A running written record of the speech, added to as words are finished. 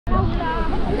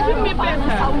邊邊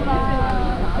收啦？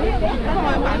開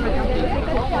擺咪咁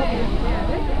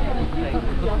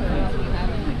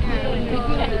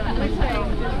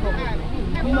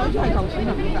唔好似係舊錢啊！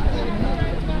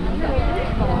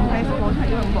係實冇睇，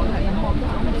因為冇睇。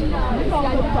放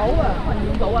唔到啊，運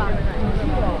唔到啊！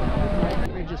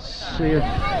 Let me just see if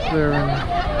they're in.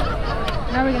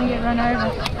 Now we're gonna get run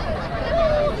over.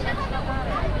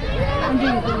 I'm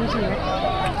doing it easier.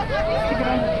 Stick it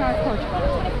on the tripod.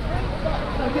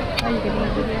 Oh, you can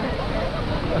eat it.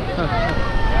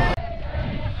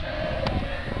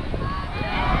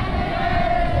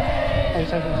 Are you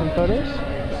taking some photos?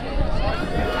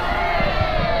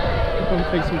 I'm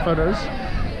gonna take some photos,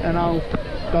 and I'll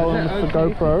go on with the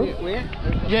GoPro.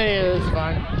 Yeah, that's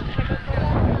fine.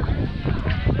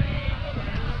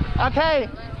 Okay.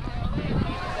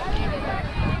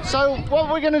 So what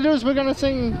we're gonna do is we're gonna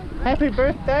sing "Happy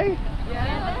Birthday,"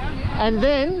 and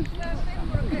then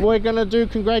we're gonna do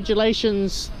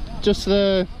congratulations, just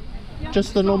the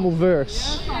normal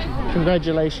verse.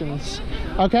 Congratulations.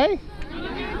 Okay.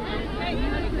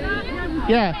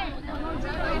 Yeah.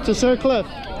 To Sir Cliff.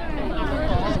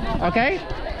 Okay.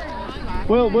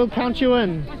 We'll count you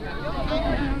in.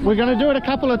 We're gonna do it a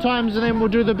couple of times and then we'll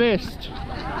do the best.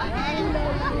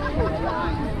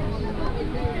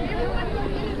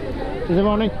 Is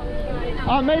everyone in?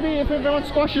 Oh, maybe if everyone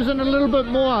squashes in a little bit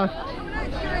more.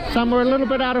 Some are a little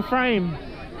bit out of frame.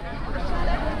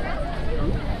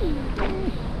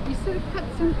 You sort of cut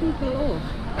some people off.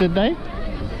 Did they?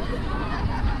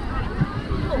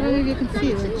 I don't know if you can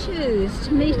see it. To choose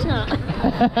to meet up.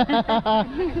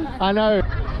 I know.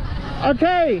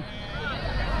 Okay.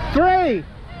 3,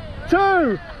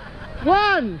 2,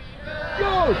 1.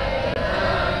 Go.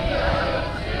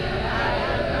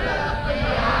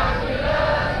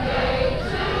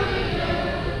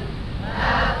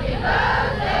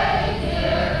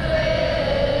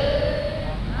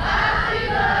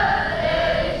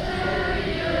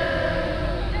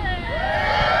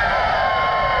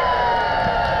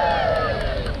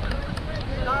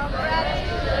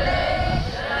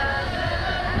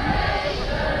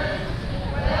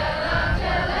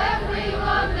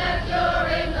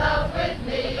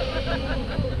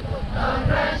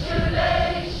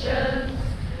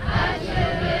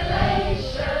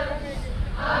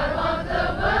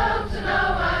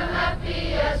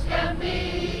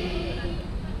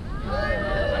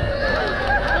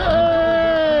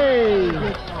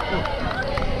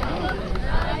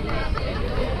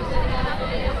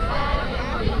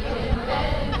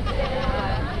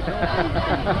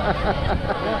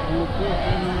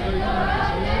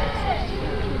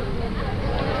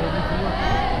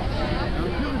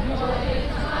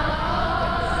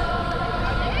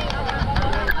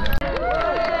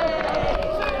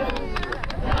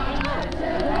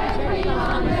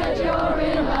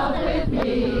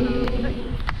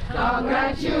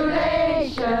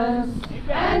 Congratulations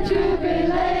and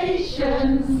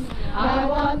jubilations. I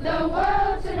want the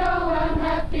world to know I'm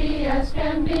happy as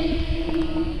can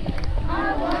be.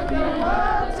 I want the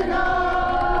world to know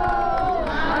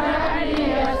I'm happy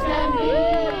as can be.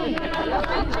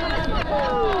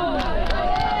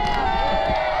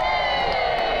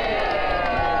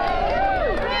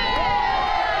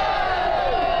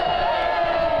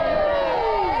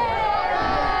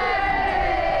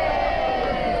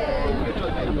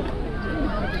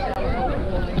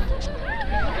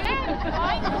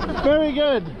 Very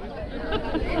good.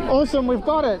 Awesome, we've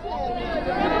got it.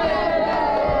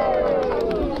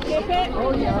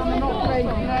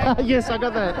 Yes, I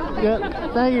got that. Yeah,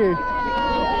 thank you.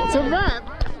 It's a wrap.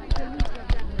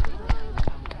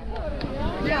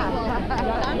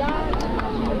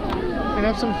 And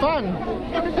have some fun.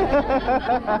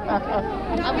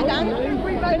 Are we done?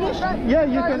 Finished? Yeah,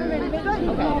 you can.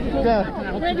 Yeah.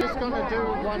 We're just gonna do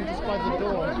one just by the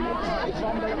door.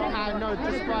 No,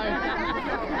 just by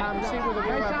see where the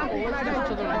river always goes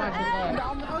to the right of there.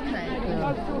 Okay.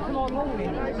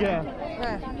 Yeah.